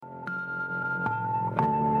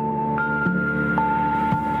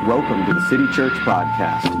Welcome to the City Church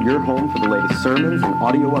Podcast, your home for the latest sermons and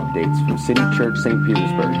audio updates from City Church St.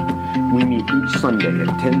 Petersburg. We meet each Sunday at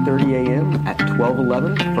 10:30 a.m. at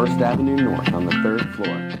 1211 First Avenue North on the 3rd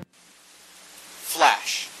floor.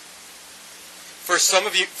 Flash. For some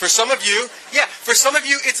of you,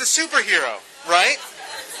 it's a superhero, right?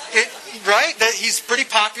 That he's pretty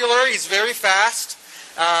popular. He's very fast.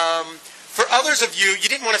 For others of you, you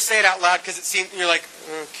didn't want to say it out loud because it seemed you're like,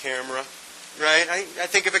 camera. Right? I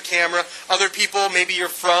think of a camera. Other people, maybe you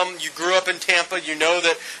grew up in Tampa, you know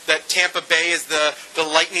that Tampa Bay is the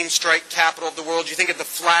lightning strike capital of the world. You think of the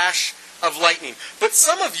flash of lightning. But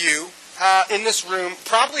some of you in this room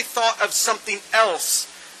probably thought of something else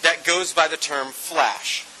that goes by the term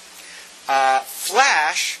flash.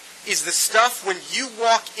 Flash is the stuff when you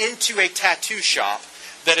walk into a tattoo shop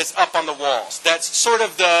that is up on the walls. That's sort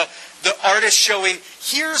of the artist showing,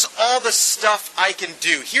 here's all the stuff I can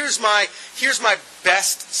do. Here's my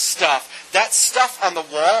best stuff. That stuff on the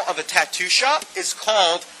wall of a tattoo shop is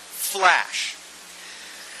called flash.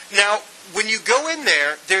 Now, when you go in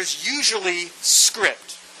there, there's usually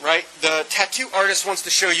script, right? The tattoo artist wants to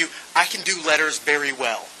show you, I can do letters very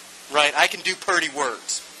well, right? I can do pretty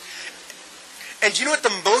words. And do you know what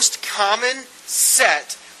the most common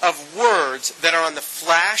set of words that are on the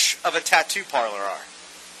flash of a tattoo parlor are?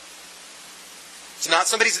 It's not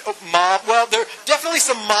somebody's mom. Well, there are definitely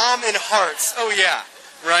some mom and hearts. Oh, yeah,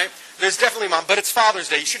 right? There's definitely mom, but it's Father's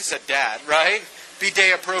Day. You should have said dad, right? Be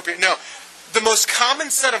day appropriate. No. The most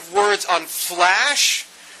common set of words on flash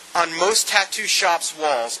on most tattoo shops'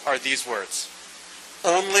 walls are these words.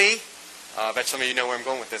 Only, I bet some of you know where I'm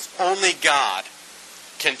going with this, only God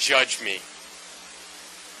can judge me.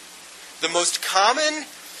 The most common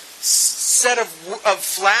set of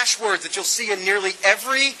flash words that you'll see in nearly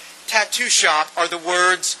every tattoo shop are the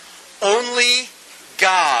words, only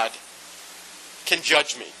God can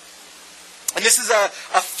judge me. And this is a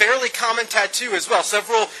fairly common tattoo as well.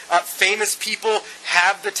 Several famous people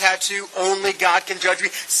have the tattoo, only God can judge me.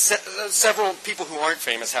 Several people who aren't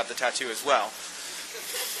famous have the tattoo as well.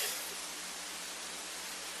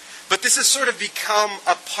 But this has sort of become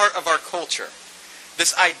a part of our culture.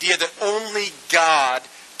 This idea that only God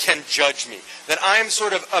can judge me. That I am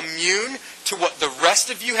sort of immune to what the rest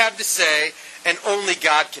of you have to say, and only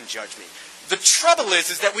God can judge me. The trouble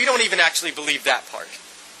is that we don't even actually believe that part.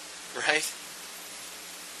 Right?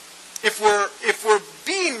 If we're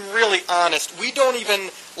being really honest, we don't even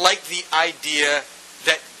like the idea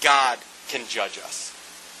that God can judge us.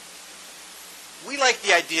 We like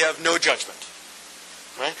the idea of no judgment.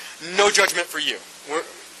 Right? No judgment for you.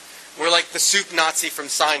 We're like the soup Nazi from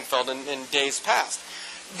Seinfeld in days past.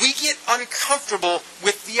 We get uncomfortable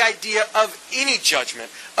with the idea of any judgment,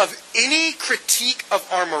 of any critique of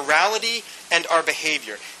our morality and our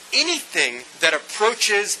behavior. Anything that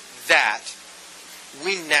approaches that,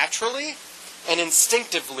 we naturally and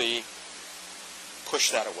instinctively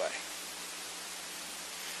push that away.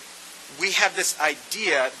 We have this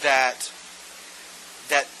idea that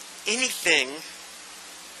anything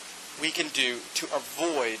we can do to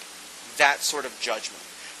avoid that sort of judgment,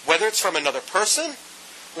 whether it's from another person,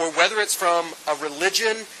 or whether it's from a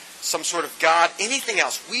religion, some sort of God, anything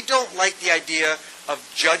else. We don't like the idea of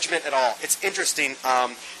judgment at all. It's interesting.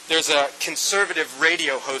 There's a conservative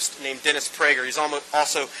radio host named Dennis Prager. He's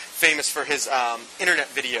also famous for his internet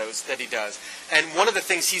videos that he does. And one of the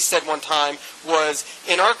things he said one time was,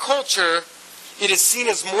 in our culture, it is seen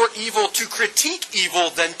as more evil to critique evil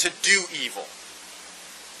than to do evil.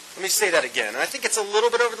 Let me say that again. And I think it's a little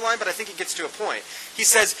bit over the line, but I think it gets to a point. He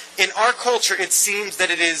says, in our culture, it seems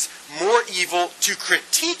that it is more evil to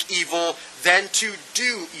critique evil than to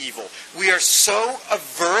do evil. We are so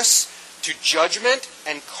averse to judgment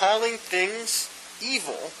and calling things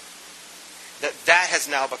evil that has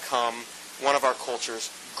now become one of our culture's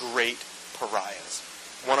great pariahs.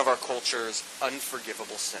 One of our culture's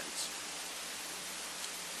unforgivable sins.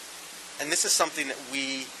 And this is something that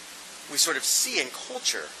we sort of see in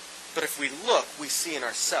culture. But if we look, we see in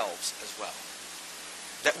ourselves as well.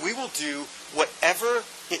 That we will do whatever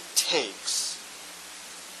it takes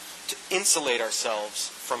to insulate ourselves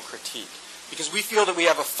from critique. Because we feel that we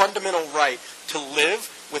have a fundamental right to live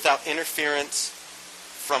without interference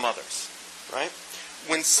from others. Right?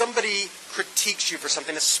 When somebody critiques you for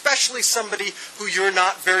something, especially somebody who you're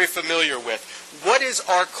not very familiar with, what is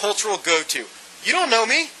our cultural go-to? You don't know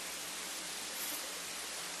me.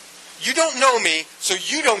 You don't know me, so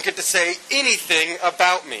you don't get to say anything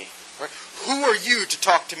about me. Right? Who are you to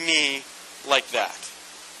talk to me like that?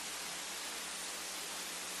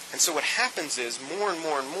 And so what happens is, more and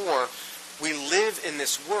more and more, we live in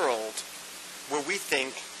this world where we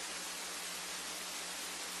think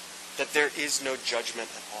that there is no judgment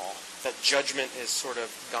at all. That judgment is sort of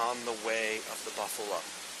gone the way of the buffalo.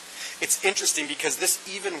 It's interesting because this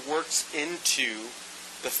even works into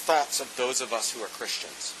the thoughts of those of us who are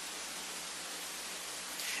Christians.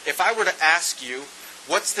 If I were to ask you,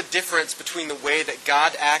 what's the difference between the way that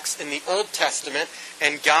God acts in the Old Testament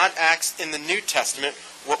and God acts in the New Testament,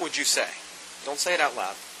 what would you say? Don't say it out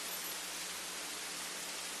loud.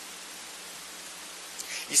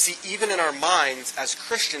 You see, even in our minds, as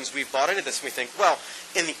Christians, we've bought into this and we think, well,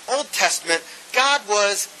 in the Old Testament, God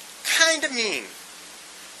was kind of mean.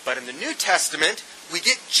 But in the New Testament, we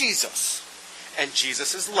get Jesus. And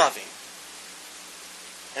Jesus is loving.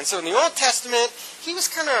 And so in the Old Testament, he was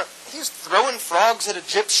throwing frogs at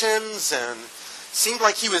Egyptians and seemed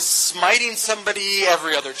like he was smiting somebody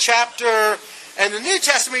every other chapter. And in the New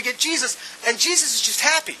Testament, we get Jesus, and Jesus is just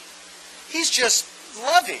happy. He's just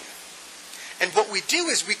loving. And what we do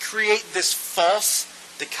is we create this false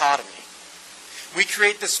dichotomy. We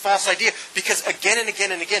create this false idea because again and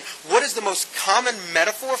again and again, what is the most common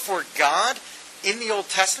metaphor for God in the Old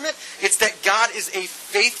Testament? It's that God is a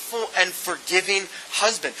faithful and forgiving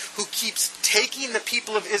husband who keeps taking the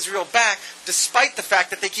people of Israel back despite the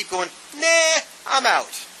fact that they keep going, nah, I'm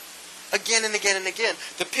out. Again and again and again.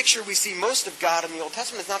 The picture we see most of God in the Old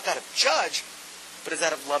Testament is not that of judge, but is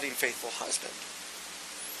that of loving, faithful husband.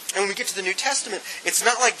 And when we get to the New Testament, it's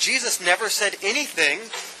not like Jesus never said anything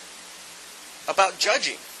about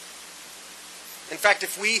judging. In fact,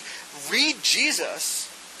 if we read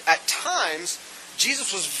Jesus, at times,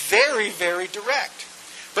 Jesus was very, very direct.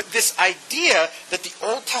 But this idea that the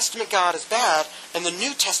Old Testament God is bad and the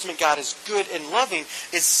New Testament God is good and loving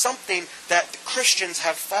is something that Christians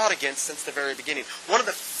have fought against since the very beginning. One of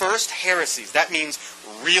the first heresies, that means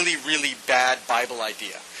really, really bad Bible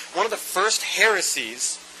idea. One of the first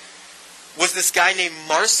heresies was this guy named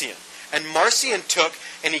Marcion. And Marcion took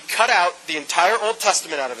and he cut out the entire Old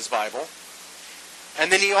Testament out of his Bible. And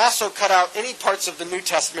then he also cut out any parts of the New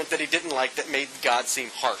Testament that he didn't like that made God seem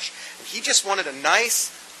harsh. And he just wanted a nice,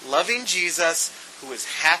 loving Jesus who was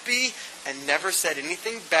happy and never said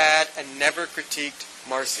anything bad and never critiqued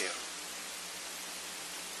Marcion.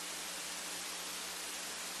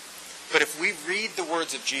 But if we read the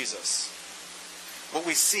words of Jesus, what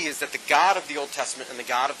we see is that the God of the Old Testament and the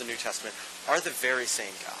God of the New Testament are the very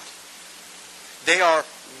same God. They are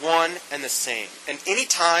one and the same. And any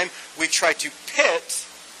time we try to pit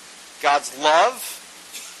God's love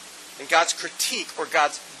and God's critique or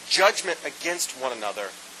God's judgment against one another,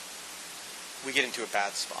 we get into a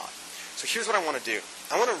bad spot. So here's what I want to do.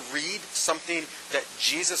 I want to read something that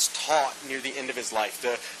Jesus taught near the end of his life.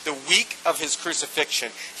 The week of his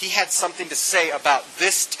crucifixion, he had something to say about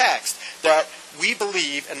this text that we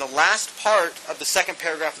believe, in the last part of the second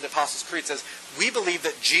paragraph of the Apostles' Creed says, we believe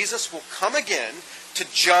that Jesus will come again to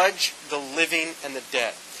judge the living and the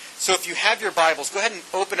dead. So if you have your Bibles, go ahead and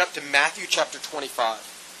open up to Matthew chapter 25.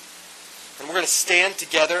 And we're going to stand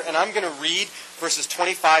together, and I'm going to read verses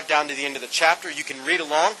 25 down to the end of the chapter. You can read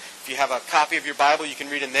along. If you have a copy of your Bible, you can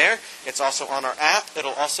read in there. It's also on our app.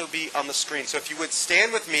 It'll also be on the screen. So if you would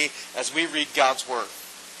stand with me as we read God's Word.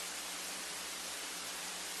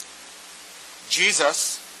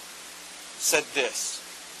 Jesus said this,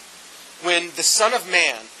 "When the Son of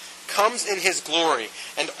Man comes in his glory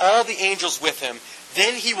and all the angels with him,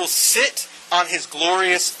 then he will sit on his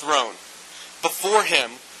glorious throne. Before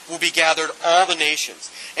him will be gathered all the nations,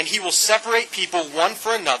 and he will separate people one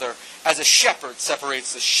from another as a shepherd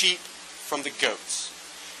separates the sheep from the goats.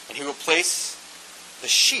 And he will place the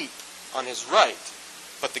sheep on his right,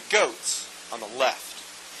 but the goats on the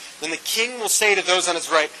left. Then the king will say to those on his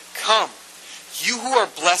right, 'Come, you who are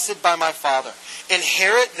blessed by my Father,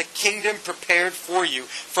 inherit the kingdom prepared for you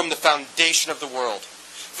from the foundation of the world.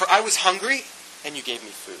 For I was hungry, and you gave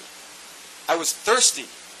me food. I was thirsty,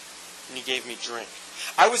 and you gave me drink.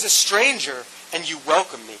 I was a stranger, and you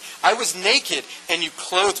welcomed me. I was naked, and you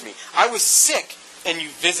clothed me. I was sick, and you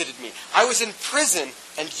visited me. I was in prison,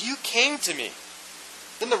 and you came to me.'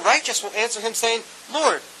 Then the righteous will answer him, saying,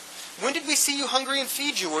 'Lord, when did we see you hungry and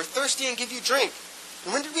feed you, or thirsty and give you drink?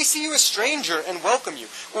 And when did we see you a stranger and welcome you,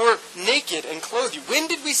 or naked and clothe you? When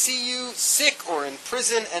did we see you sick or in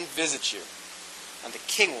prison and visit you?' And the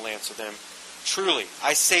king will answer them, 'Truly,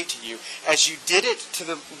 I say to you, as you did it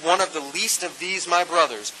to one of the least of these my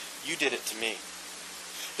brothers, you did it to me.'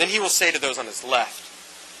 Then he will say to those on his left,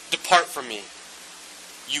 'Depart from me,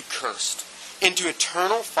 you cursed, into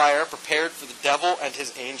eternal fire prepared for the devil and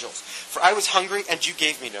his angels. For I was hungry, and you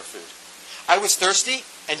gave me no food. I was thirsty,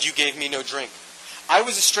 and you gave me no drink. I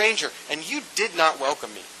was a stranger, and you did not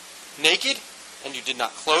welcome me. Naked, and you did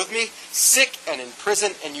not clothe me. Sick and in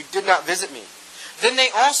prison, and you did not visit me.' then they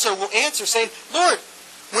also will answer saying, Lord,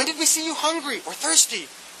 when did we see you hungry or thirsty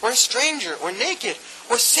or a stranger or naked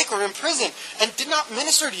or sick or in prison and did not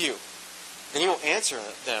minister to you? Then he will answer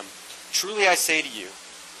them, truly I say to you,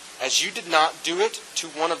 as you did not do it to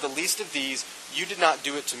one of the least of these, you did not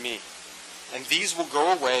do it to me. And these will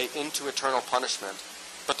go away into eternal punishment,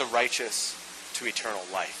 but the righteous to eternal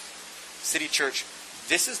life. City Church,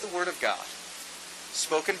 this is the Word of God,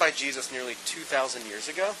 spoken by Jesus nearly 2,000 years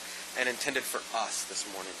ago and intended for us this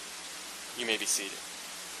morning. You may be seated.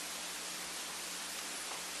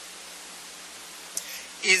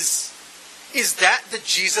 Is that the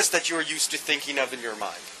Jesus that you are used to thinking of in your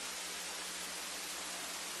mind?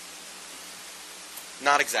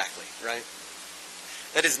 Not exactly, right?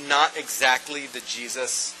 That is not exactly the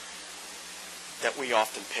Jesus that we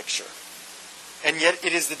often picture. And yet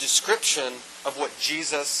it is the description of what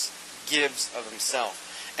Jesus gives of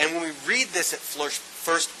himself. And when we read this at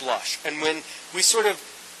first blush, and when we sort of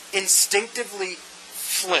instinctively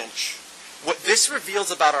flinch, what this reveals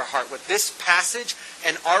about our heart, what this passage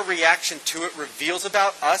and our reaction to it reveals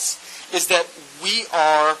about us, is that we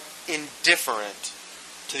are indifferent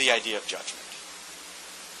to the idea of judgment.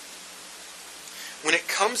 When it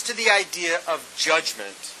comes to the idea of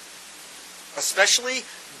judgment, especially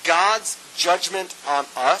God's judgment on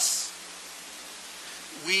us,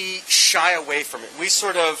 we shy away from it. We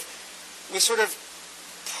sort of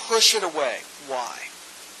push it away. Why?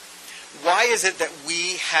 Why is it that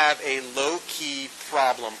we have a low-key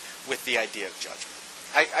problem with the idea of judgment?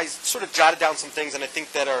 I sort of jotted down some things, and I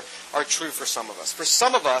think that are true for some of us. For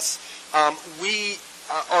some of us, we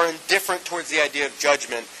are indifferent towards the idea of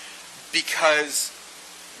judgment because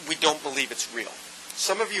we don't believe it's real.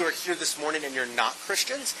 Some of you are here this morning and you're not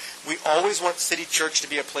Christians. We always want City Church to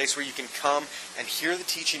be a place where you can come and hear the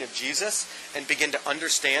teaching of Jesus and begin to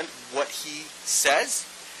understand what he says.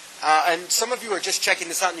 And some of you are just checking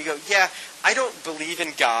this out and you go, yeah, I don't believe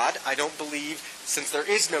in God. I don't believe, since there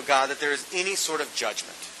is no God, that there is any sort of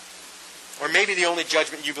judgment. Or maybe the only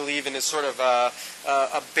judgment you believe in is sort of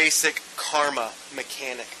a basic karma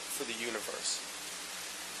mechanic for the universe.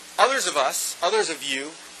 Others of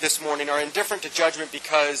you this morning are indifferent to judgment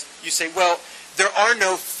because you say, well, there are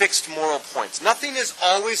no fixed moral points. Nothing is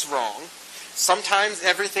always wrong. Sometimes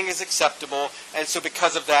everything is acceptable, and so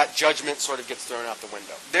because of that, judgment sort of gets thrown out the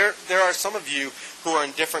window. There are some of you who are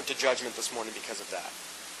indifferent to judgment this morning because of that.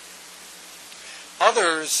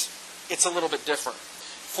 Others, it's a little bit different.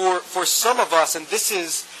 For some of us, and this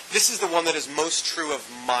is the one that is most true of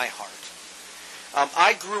my heart.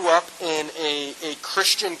 I grew up in a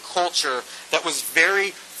Christian culture that was very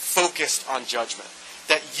focused on judgment,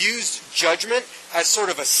 that used judgment as sort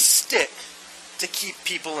of a stick to keep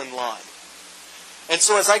people in line. And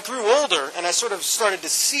so as I grew older and I sort of started to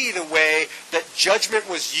see the way that judgment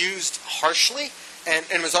was used harshly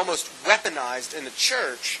and was almost weaponized in the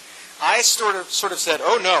church, I sort of said,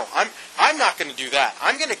 oh no, I'm not going to do that.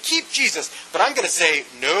 I'm going to keep Jesus, but I'm going to say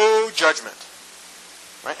no judgment.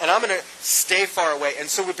 Right? And I'm going to stay far away. And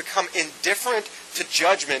so we become indifferent to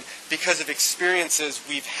judgment because of experiences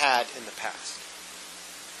we've had in the past.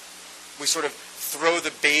 We sort of throw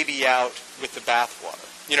the baby out with the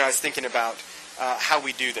bathwater. You know, I was thinking about how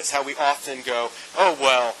we do this, how we often go, oh,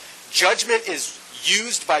 well, judgment is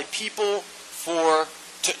used by people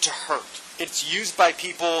to hurt. It's used by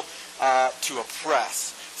people to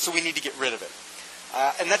oppress. So we need to get rid of it.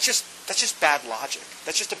 And that's just bad logic.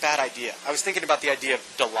 That's just a bad idea. I was thinking about the idea of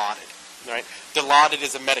Dilaudid. Right? Dilaudid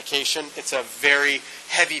is a medication. It's a very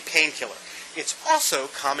heavy painkiller. It's also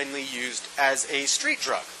commonly used as a street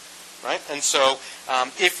drug. Right? And so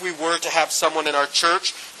if we were to have someone in our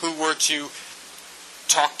church who were to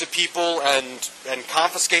talk to people and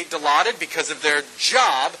confiscate Dilaudid because of their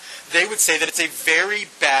job, they would say that it's a very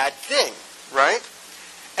bad thing. Right?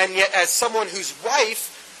 And yet as someone whose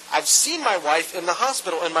wife, I've seen my wife in the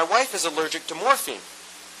hospital, and my wife is allergic to morphine.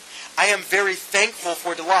 I am very thankful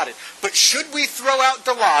for Dilaudid. But should we throw out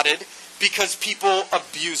Dilaudid because people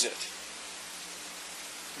abuse it?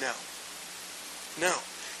 No. No.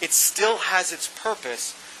 It still has its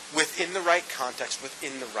purpose within the right context,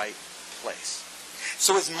 within the right place.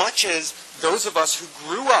 So as much as those of us who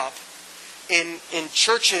grew up in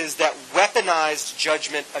churches that weaponized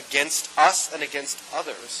judgment against us and against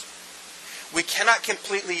others, we cannot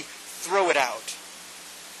completely throw it out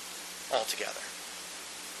altogether.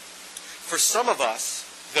 For some of us,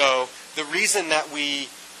 though, the reason that we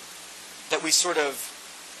sort of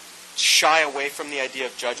shy away from the idea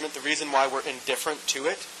of judgment, the reason why we're indifferent to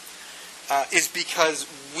it, is because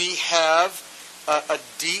we have a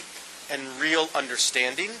deep and real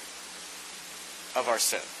understanding of our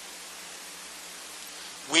sin.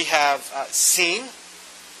 We have seen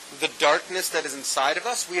the darkness that is inside of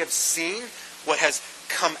us. We have seen what has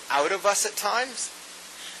come out of us at times.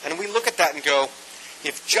 And we look at that and go,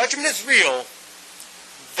 if judgment is real,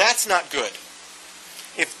 that's not good.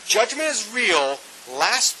 If judgment is real,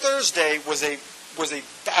 last Thursday was a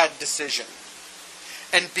bad decision.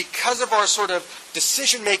 And because of our sort of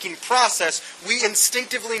decision-making process, we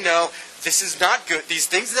instinctively know this is not good. These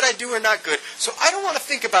things that I do are not good. So I don't want to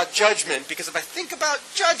think about judgment, because if I think about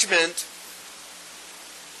judgment,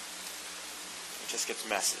 it just gets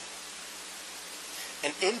messy.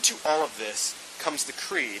 And into all of this comes the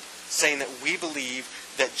creed, saying that we believe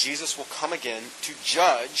that Jesus will come again to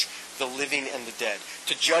judge the living and the dead,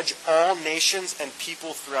 to judge all nations and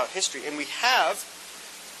people throughout history. And we have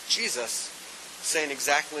Jesus saying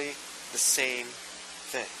exactly the same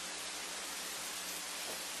thing.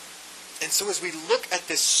 And so as we look at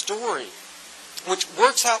this story, which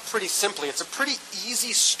works out pretty simply, it's a pretty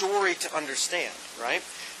easy story to understand, right?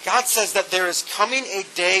 God says that there is coming a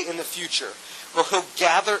day in the future where He'll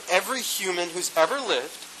gather every human who's ever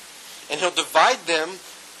lived, and He'll divide them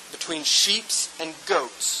between sheep and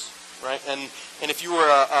goats, right? And if you were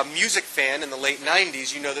a music fan in the late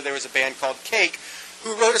 90s, you know that there was a band called Cake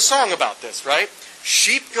who wrote a song about this, right?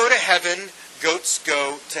 Sheep go to heaven, goats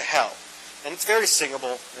go to hell. And it's very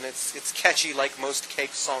singable, and it's catchy like most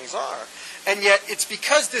Cake songs are. And yet, it's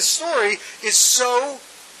because this story is so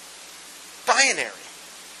binary.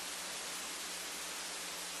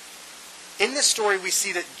 In this story, we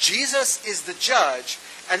see that Jesus is the judge,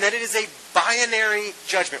 and that it is a binary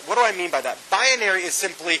judgment. What do I mean by that? Binary is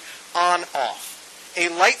simply on-off. A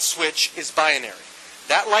light switch is binary.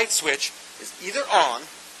 That light switch is either on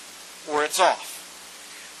or it's off.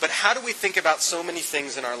 But how do we think about so many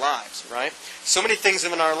things in our lives, right? So many things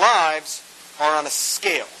in our lives are on a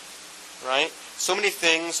scale, right? So many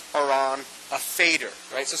things are on a fader,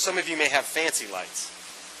 right? So some of you may have fancy lights,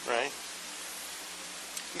 right?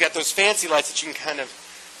 You got those fancy lights that you can kind of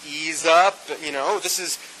ease up. You know, this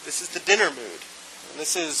is the dinner mood. And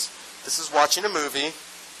this is watching a movie,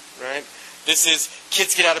 right? This is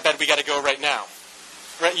kids get out of bed. We got to go right now,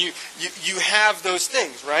 right? You have those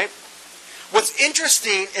things, right? What's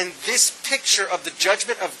interesting in this picture of the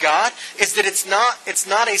judgment of God is that it's not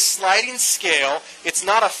a sliding scale. It's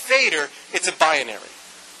not a fader. It's a binary.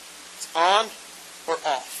 It's on or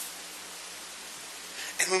off.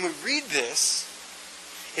 And when we read this,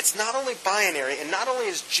 it's not only binary, and not only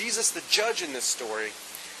is Jesus the judge in this story,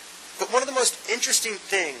 but one of the most interesting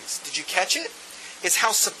things, did you catch it? Is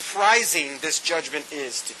how surprising this judgment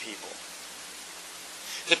is to people.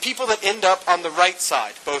 The people that end up on the right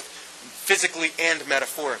side, both physically and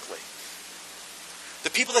metaphorically. The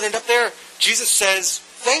people that end up there, Jesus says,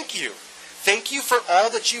 thank you. Thank you for all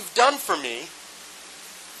that you've done for me.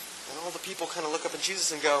 And all the people kind of look up at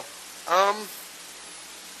Jesus and go, I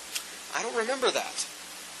don't remember that.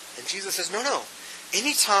 And Jesus says, no.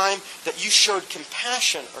 Any time that you showed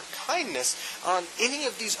compassion or kindness on any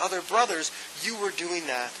of these other brothers, you were doing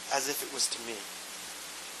that as if it was to me.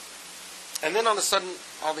 And then on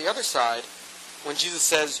the other side, when Jesus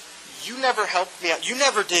says, you never helped me out, you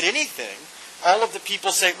never did anything, all of the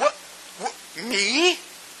people say, what me?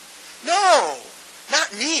 No,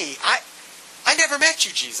 not me. I never met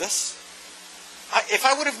you, Jesus. If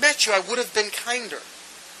I would have met you, I would have been kinder.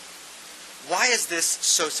 Why is this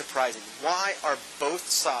so surprising? Why are both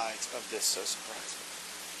sides of this so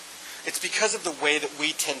surprising? It's because of the way that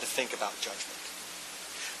we tend to think about judgment.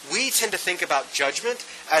 We tend to think about judgment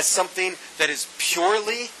as something that is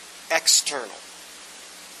purely external.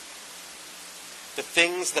 The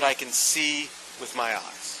things that I can see with my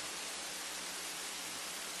eyes.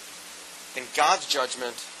 And God's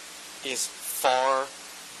judgment is far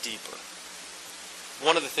deeper.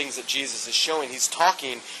 One of the things that Jesus is showing, he's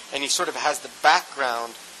talking, and he sort of has the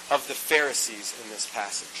background of the Pharisees in this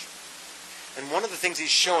passage. And one of the things he's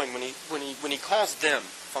showing when he calls them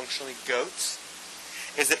functionally goats,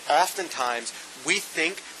 is that oftentimes we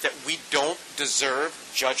think that we don't deserve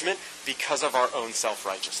judgment because of our own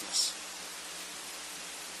self-righteousness.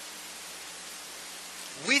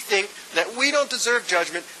 We think that we don't deserve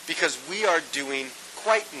judgment because we are doing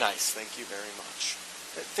quite nice. Thank you very much.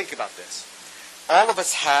 Think about this. All of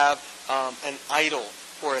us have an idol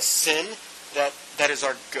or a sin that is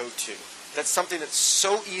our go-to. That's something that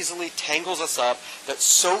so easily tangles us up, that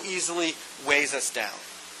so easily weighs us down.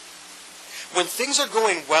 When things are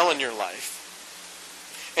going well in your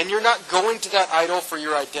life, and you're not going to that idol for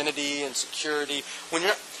your identity and security,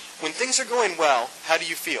 when things are going well, how do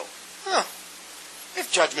you feel?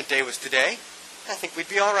 If Judgment Day was today, I think we'd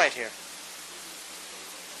be all right here.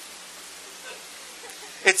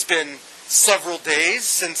 It's been several days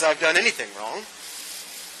since I've done anything wrong.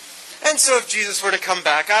 And so if Jesus were to come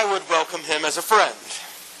back, I would welcome him as a friend.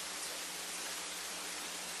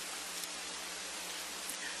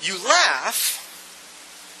 You laugh,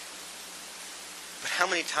 but how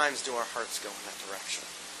many times do our hearts go in that direction?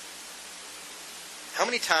 How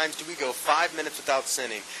many times do we go 5 minutes without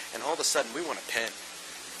sinning, and all of a sudden we want to pen?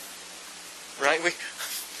 Right?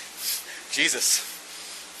 Jesus.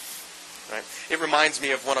 Right? It reminds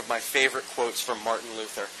me of one of my favorite quotes from Martin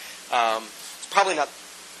Luther. It's probably not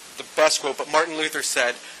the best quote, but Martin Luther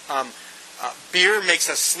said, beer makes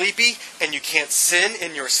us sleepy, and you can't sin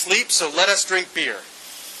in your sleep, so let us drink beer.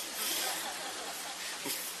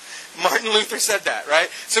 Martin Luther said that, right?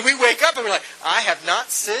 So we wake up and we're like, I have not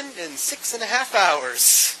sinned in 6.5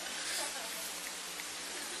 hours.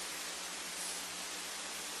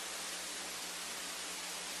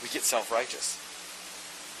 We get self-righteous.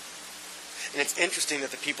 And it's interesting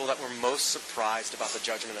that the people that were most surprised about the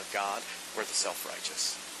judgment of God were the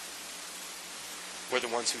self-righteous. Were the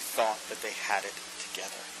ones who thought that they had it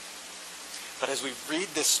together. But as we read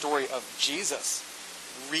this story of Jesus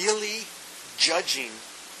really judging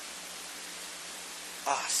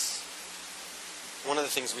us, one of the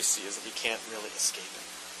things we see is that we can't really escape it.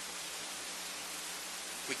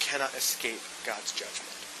 We cannot escape God's judgment.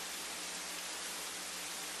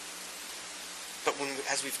 But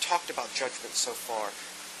as we've talked about judgment so far,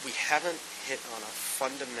 we haven't hit on a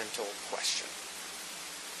fundamental question.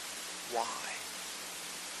 Why?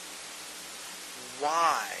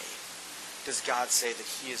 Why does God say that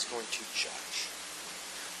he is going to judge?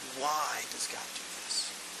 Why does God do this?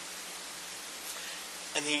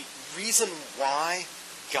 And the reason why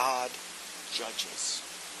God judges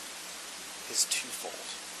is twofold.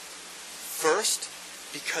 First,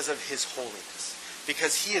 because of his holiness.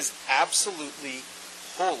 Because he is absolutely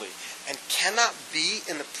holy and cannot be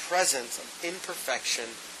in the presence of imperfection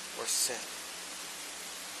or sin.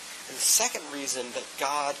 And the second reason that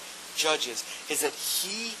God judges is that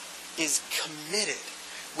he is committed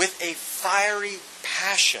with a fiery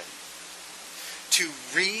passion to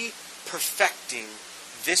re-perfecting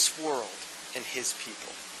this world and his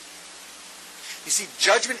people. You see,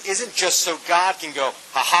 judgment isn't just so God can go,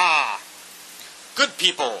 ha-ha, good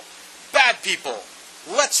people, bad people,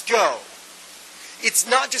 let's go. It's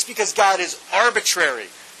not just because God is arbitrary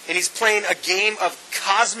and he's playing a game of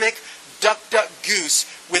cosmic duck, duck, goose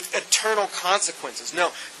with eternal consequences.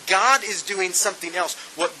 No, God is doing something else.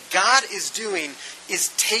 What God is doing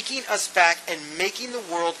is taking us back and making the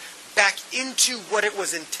world back into what it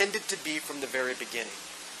was intended to be from the very beginning.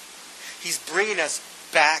 He's bringing us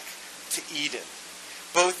back to Eden,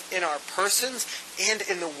 both in our persons and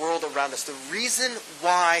in the world around us. The reason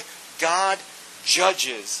why God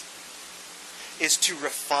judges is to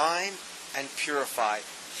refine and purify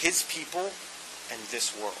his people and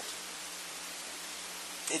this world.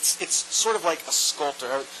 It's sort of like a sculptor.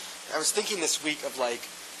 I was thinking this week of like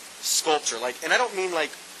sculpture, and I don't mean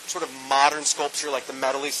like sort of modern sculpture, like the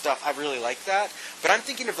metal-y stuff. I really like that. But I'm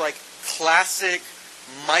thinking of like classic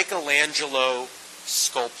Michelangelo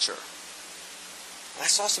sculpture. And I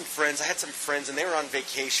saw some friends. I had some friends, and they were on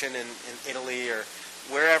vacation in Italy or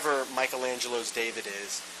wherever Michelangelo's David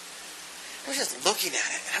is. I was just looking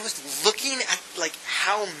at it, and I was looking at like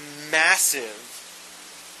how massive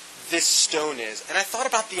this stone is, and I thought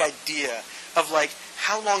about the idea of like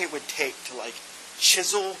how long it would take to like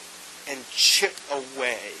chisel and chip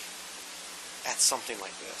away at something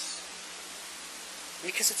like this,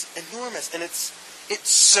 because it's enormous and it's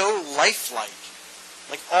so lifelike.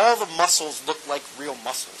 Like all the muscles look like real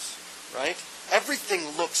muscles, right? Everything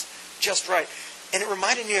looks just right. And it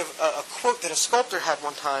reminded me of a quote that a sculptor had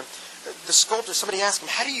one time. The sculptor, somebody asked him,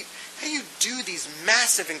 how do you do these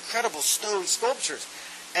massive, incredible stone sculptures?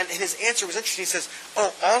 And his answer was interesting. He says,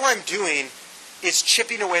 all I'm doing is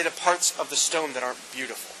chipping away the parts of the stone that aren't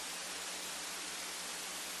beautiful.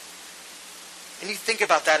 And you think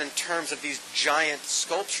about that in terms of these giant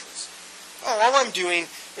sculptures. All I'm doing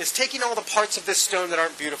is taking all the parts of this stone that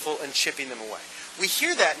aren't beautiful and chipping them away. We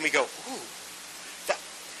hear that and we go, ooh,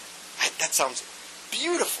 that sounds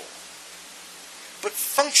beautiful. But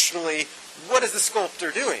functionally, what is the sculptor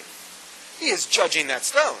doing? He is judging that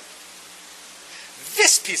stone.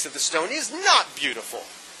 This piece of the stone is not beautiful.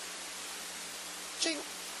 Ching,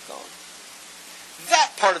 gone.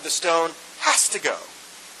 That part of the stone has to go.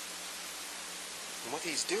 And what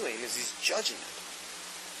he's doing is he's judging it.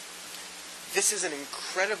 This is an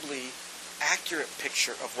incredibly accurate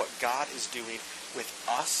picture of what God is doing with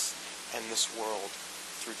us and this world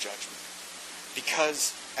through judgment.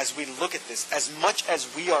 Because as we look at this, as much as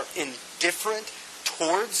we are indifferent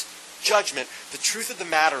towards judgment, the truth of the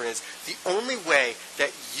matter is, the only way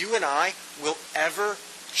that you and I will ever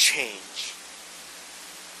change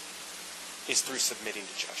is through submitting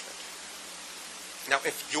to judgment. Now,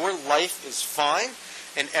 if your life is fine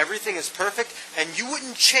and everything is perfect and you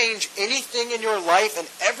wouldn't change anything in your life and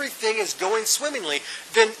everything is going swimmingly,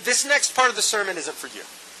 then this next part of the sermon isn't for you.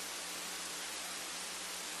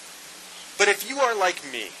 But if you are like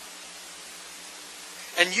me,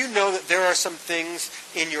 and you know that there are some things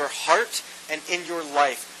in your heart and in your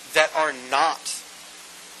life that are not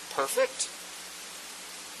perfect,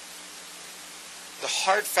 the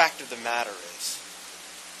hard fact of the matter is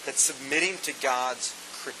that submitting to God's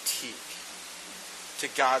critique, to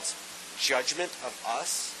God's judgment of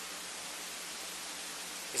us,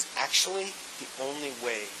 is actually the only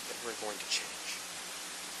way that we're going to change.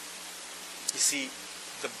 You see,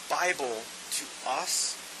 the Bible to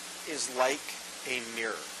us is like a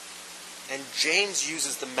mirror. And James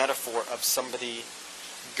uses the metaphor of somebody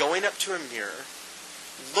going up to a mirror,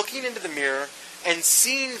 looking into the mirror, and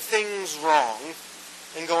seeing things wrong,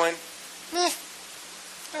 and going, all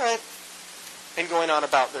right, and going on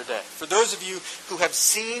about their day. For those of you who have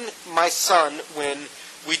seen my son when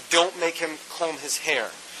we don't make him comb his hair,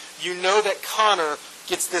 you know that Connor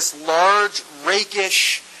gets this large,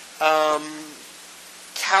 rakish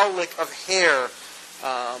cowlick of hair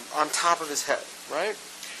on top of his head, right?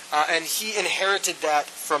 And he inherited that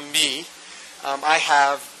from me. I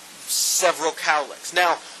have several cowlicks.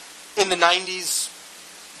 Now, in the 90s,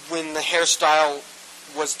 when the hairstyle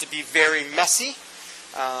was to be very messy,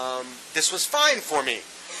 this was fine for me.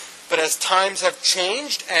 But as times have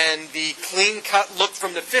changed and the clean-cut look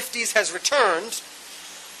from the 50s has returned,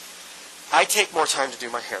 I take more time to do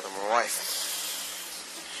my hair than my wife.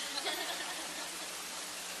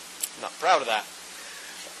 I'm not proud of that.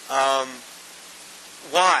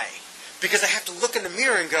 Why? Because I have to look in the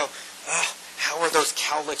mirror and go, how are those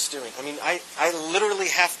cowlicks doing? I mean, I literally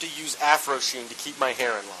have to use Afro Sheen to keep my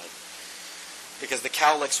hair in line. Because the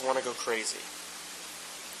cowlicks want to go crazy.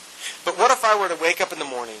 But what if I were to wake up in the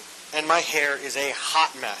morning and my hair is a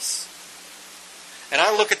hot mess? And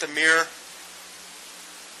I look at the mirror.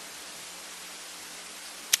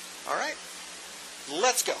 All right,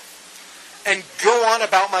 let's go. And go on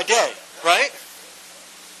about my day, right?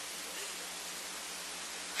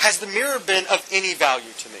 Has the mirror been of any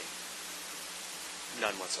value to me?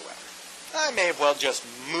 None whatsoever. I may have well just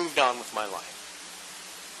moved on with my life.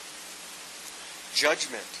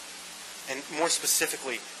 Judgment, and more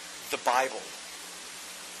specifically, the Bible,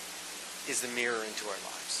 is the mirror into our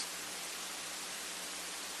lives.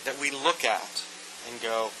 That we look at and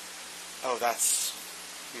go, oh, that's,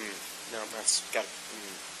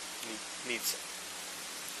 needs it.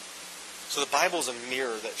 So the Bible is a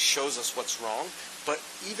mirror that shows us what's wrong, but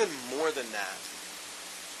even more than that,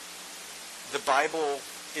 the Bible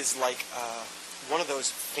is like one of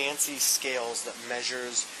those fancy scales that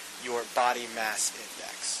measures your body mass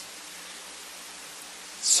index.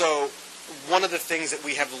 So one of the things that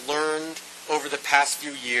we have learned over the past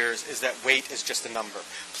few years is that weight is just a number.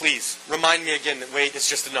 Please, remind me again that weight is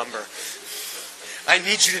just a number. I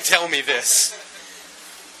need you to tell me this.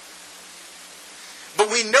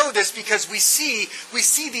 But we know this because we see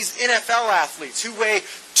these NFL athletes who weigh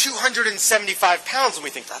 275 pounds, and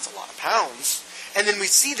we think that's a lot of pounds. And then we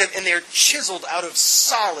see them, and they're chiseled out of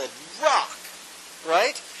solid rock,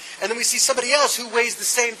 right? And then we see somebody else who weighs the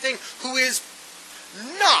same thing, who is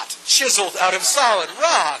not chiseled out of solid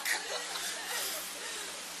rock.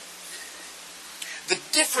 The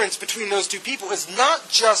difference between those two people is not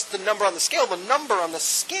just the number on the scale. The number on the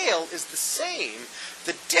scale is the same.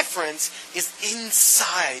 The difference is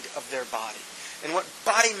inside of their body. And what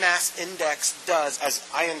body mass index does, as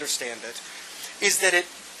I understand it, is that it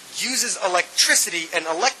uses electricity and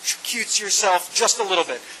electrocutes yourself just a little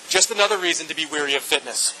bit. Just another reason to be weary of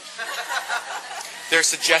fitness. They're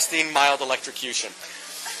suggesting mild electrocution.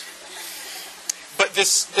 But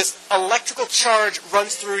this electrical charge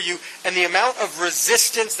runs through you, and the amount of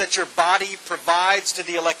resistance that your body provides to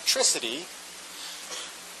the electricity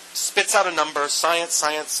spits out a number, science,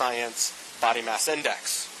 body mass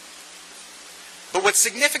index. But what's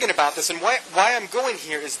significant about this, and why I'm going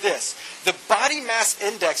here, is this. The body mass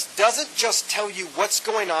index doesn't just tell you what's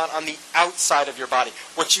going on the outside of your body,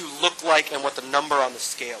 what you look like and what the number on the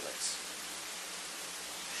scale is.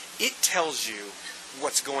 It tells you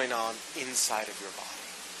what's going on inside of your body.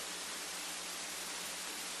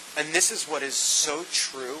 And this is what is so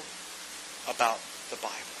true about the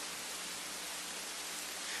Bible.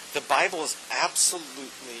 The Bible is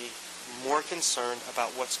absolutely more concerned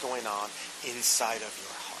about what's going on inside of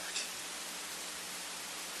your heart.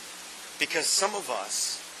 Because some of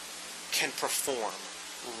us can perform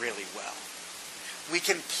really well. We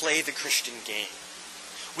can play the Christian game.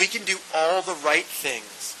 We can do all the right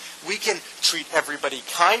things. We can treat everybody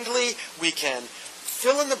kindly. We can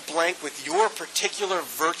fill in the blank with your particular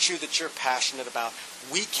virtue that you're passionate about.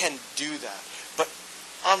 We can do that. But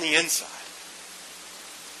on the inside,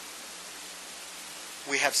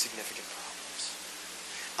 we have significant problems.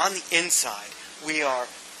 On the inside, we are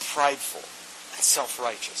prideful and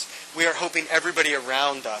self-righteous. We are hoping everybody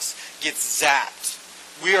around us gets zapped.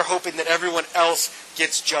 We are hoping that everyone else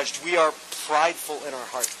gets judged. We are prideful in our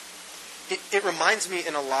heart. It reminds me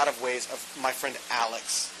in a lot of ways of my friend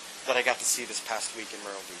Alex that I got to see this past week in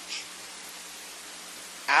Myrtle Beach.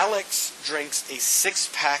 Alex drinks a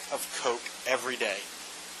 6-pack of Coke every day.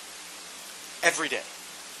 Every day.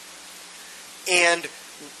 And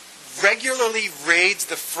regularly raids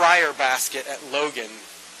the fryer basket at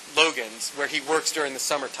Logan's, where he works during the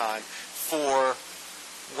summertime, for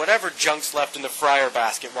whatever junk's left in the fryer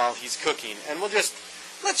basket while he's cooking. And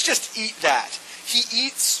let's just eat that. He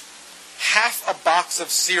eats half a box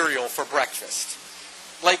of cereal for breakfast.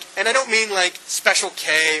 And I don't mean Special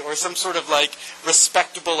K or some sort of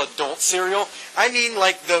respectable adult cereal. I mean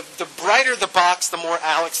the brighter the box, the more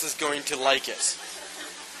Alex is going to like it.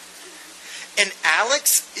 And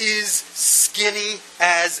Alex is skinny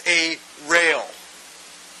as a rail.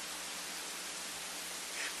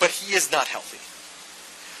 But he is not healthy.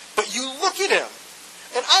 But you look at him,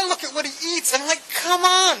 and I look at what he eats, and I'm like, come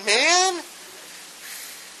on, man.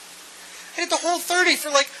 I did the whole 30 for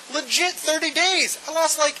legit 30 days. I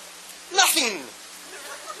lost nothing.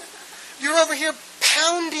 You're over here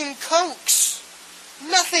pounding Cokes.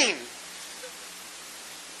 Nothing.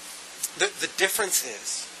 The difference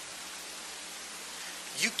is,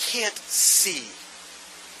 you can't see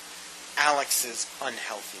Alex's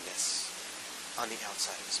unhealthiness on the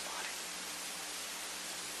outside of his body.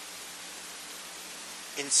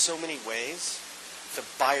 In so many ways, the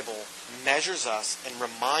Bible measures us and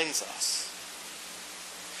reminds us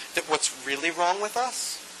that what's really wrong with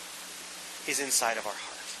us is inside of our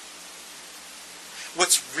heart.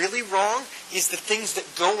 What's really wrong is the things that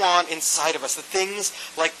go on inside of us, the things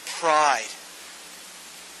like pride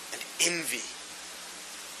and envy,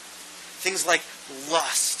 things like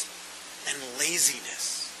lust and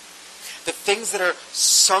laziness, the things that are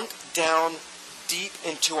sunk down deep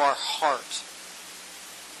into our heart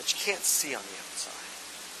that you can't see on the outside.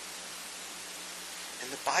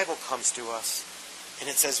 And the Bible comes to us and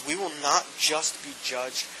it says we will not just be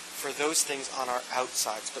judged for those things on our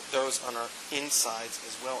outsides, but those on our insides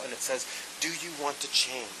as well. And it says, do you want to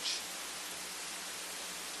change?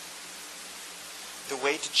 The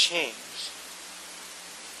way to change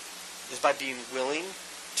is by being willing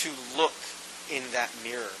to look in that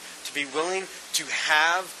mirror, to be willing to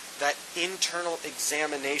have that internal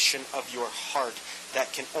examination of your heart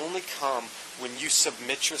that can only come when you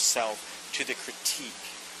submit yourself to the critique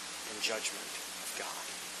and judgment of God.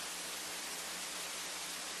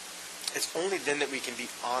 It's only then that we can be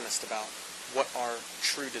honest about what our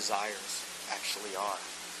true desires actually are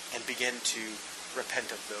and begin to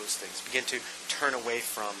repent of those things, begin to turn away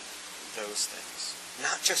from those things.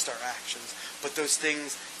 Not just our actions, but those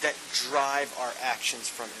things that drive our actions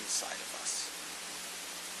from inside of us.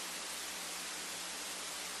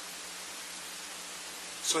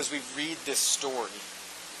 So as we read this story,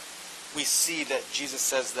 we see that Jesus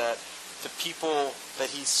says that the people that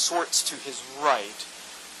he sorts to his right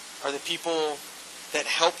are the people that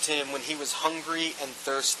helped him when he was hungry and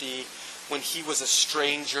thirsty, when he was a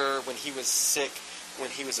stranger, when he was sick,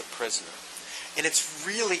 when he was a prisoner. And it's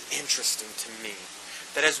really interesting to me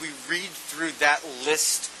that as we read through that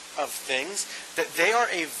list of things, that they are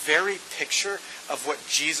a very picture of what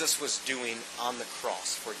Jesus was doing on the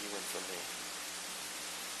cross for you and for me.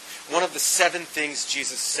 One of the 7 things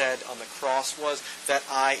Jesus said on the cross was that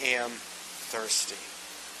I am thirsty.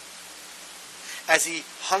 As he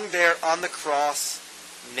hung there on the cross,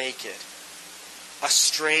 naked,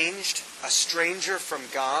 estranged, a stranger from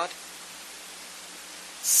God,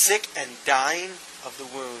 sick and dying of the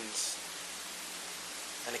wounds,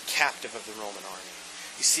 and a captive of the Roman army.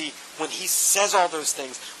 You see, when he says all those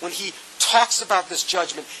things, when he talks about this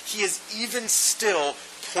judgment, he is even still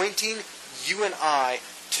pointing you and I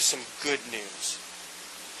to some good news.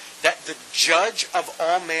 That the judge of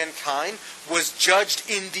all mankind was judged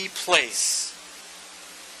in the place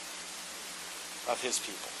of his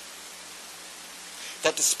people.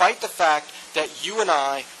 that despite the fact that you and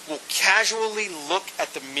I will casually look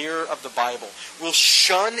at the mirror of the Bible, will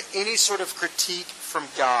shun any sort of critique from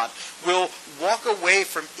God, will walk away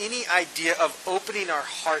from any idea of opening our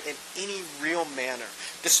heart in any real manner,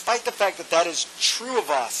 despite the fact that that is true of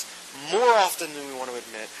us more often than we want to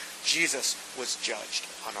admit, Jesus was judged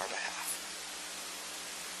on our behalf.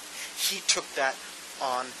 He took that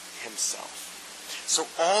on himself. So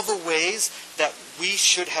all the ways that we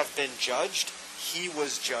should have been judged, he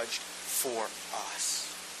was judged for us.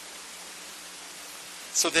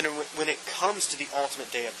 So then when it comes to the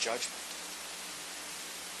ultimate day of judgment,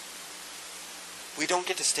 we don't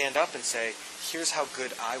get to stand up and say, here's how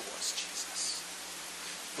good I was, Jesus.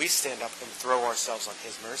 We stand up and throw ourselves on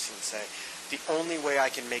his mercy and say, the only way I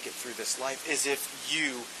can make it through this life is if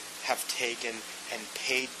you have taken and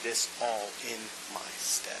paid this all in my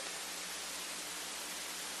stead.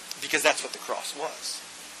 Because that's what the cross was.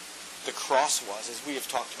 The cross was, as we have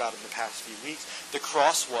talked about in the past few weeks, the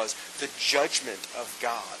cross was the judgment of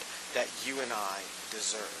God that you and I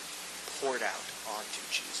deserve poured out onto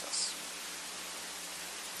Jesus.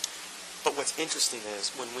 But what's interesting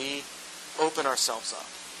is when we open ourselves up,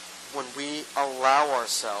 when we allow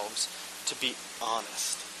ourselves to be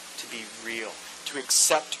honest, to be real, to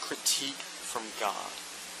accept critique from God,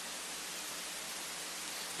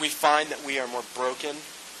 we find that we are more broken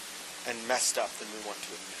and messed up than we want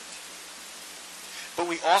to admit. But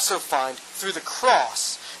we also find through the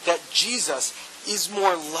cross that Jesus is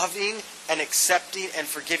more loving and accepting and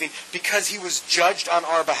forgiving because he was judged on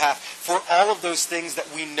our behalf for all of those things that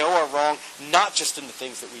we know are wrong, not just in the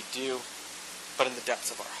things that we do, but in the depths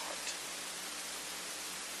of our heart.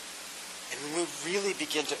 And when we really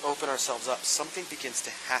begin to open ourselves up, something begins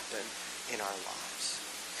to happen in our lives.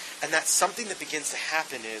 And that something that begins to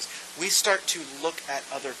happen is we start to look at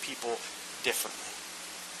other people differently.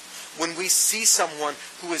 When we see someone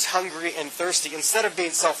who is hungry and thirsty, instead of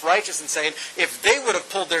being self-righteous and saying, if they would have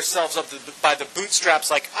pulled themselves up by the bootstraps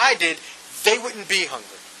like I did, they wouldn't be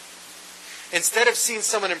hungry. Instead of seeing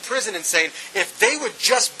someone in prison and saying, if they would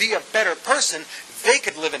just be a better person, they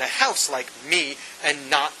could live in a house like me and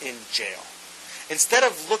not in jail. Instead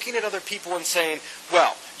of looking at other people and saying,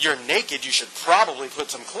 well, you're naked, you should probably put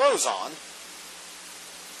some clothes on,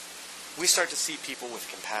 we start to see people with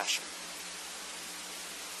compassion.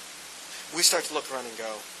 We start to look around and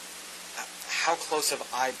go, how close have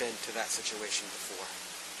I been to that situation before?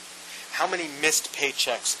 How many missed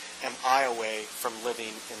paychecks am I away from living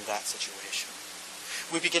in that situation?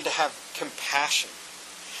 We begin to have compassion.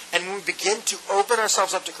 And when we begin to open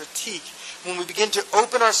ourselves up to critique, when we begin to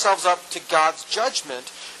open ourselves up to God's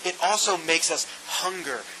judgment, it also makes us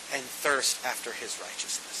hunger and thirst after his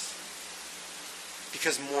righteousness.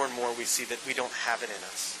 Because more and more we see that we don't have it in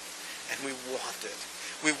us. And we want it.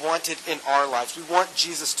 We want it in our lives. We want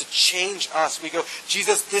Jesus to change us. We go,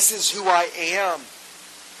 Jesus, this is who I am.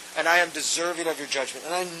 And I am deserving of your judgment.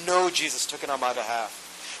 And I know Jesus took it on my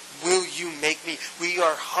behalf. Will you make me? We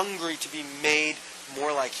are hungry to be made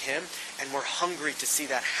more like him. And we're hungry to see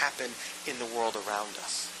that happen in the world around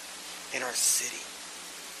us. In our city.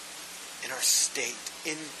 In our state.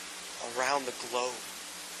 Around the globe.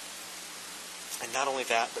 And not only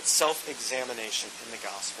that, but self-examination in the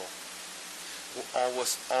gospel will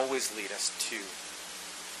always lead us to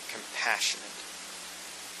compassionate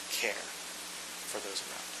care for those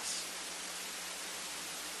around us.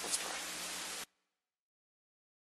 Let's pray.